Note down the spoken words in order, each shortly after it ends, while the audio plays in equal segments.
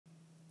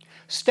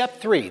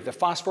Step 3, the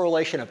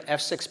phosphorylation of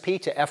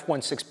F6P to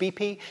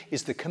F16BP,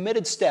 is the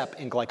committed step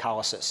in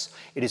glycolysis.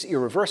 It is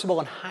irreversible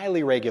and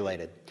highly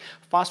regulated.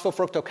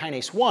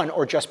 Phosphofructokinase 1,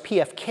 or just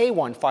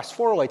PFK1,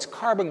 phosphorylates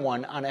carbon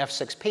 1 on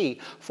F6P,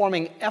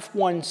 forming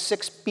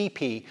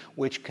F16BP,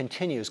 which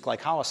continues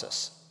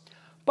glycolysis.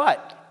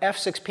 But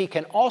F6P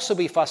can also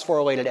be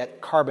phosphorylated at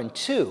carbon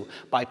 2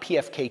 by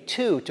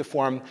PFK2 to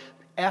form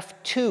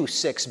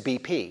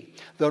F26BP.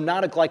 Though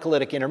not a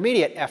glycolytic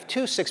intermediate,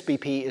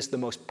 F26BP is the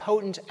most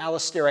potent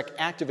allosteric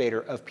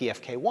activator of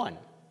PFK1.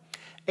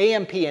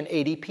 AMP and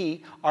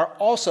ADP are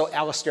also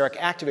allosteric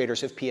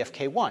activators of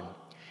PFK1.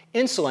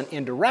 Insulin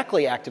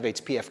indirectly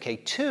activates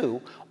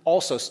PFK2,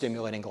 also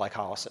stimulating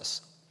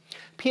glycolysis.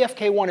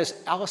 PFK1 is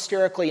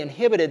allosterically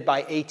inhibited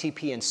by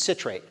ATP and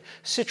citrate.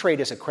 Citrate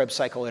is a Krebs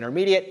cycle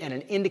intermediate and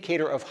an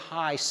indicator of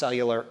high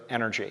cellular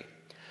energy.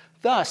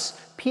 Thus,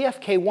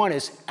 PFK1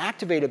 is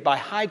activated by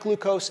high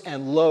glucose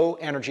and low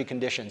energy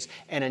conditions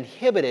and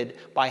inhibited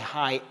by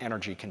high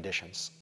energy conditions.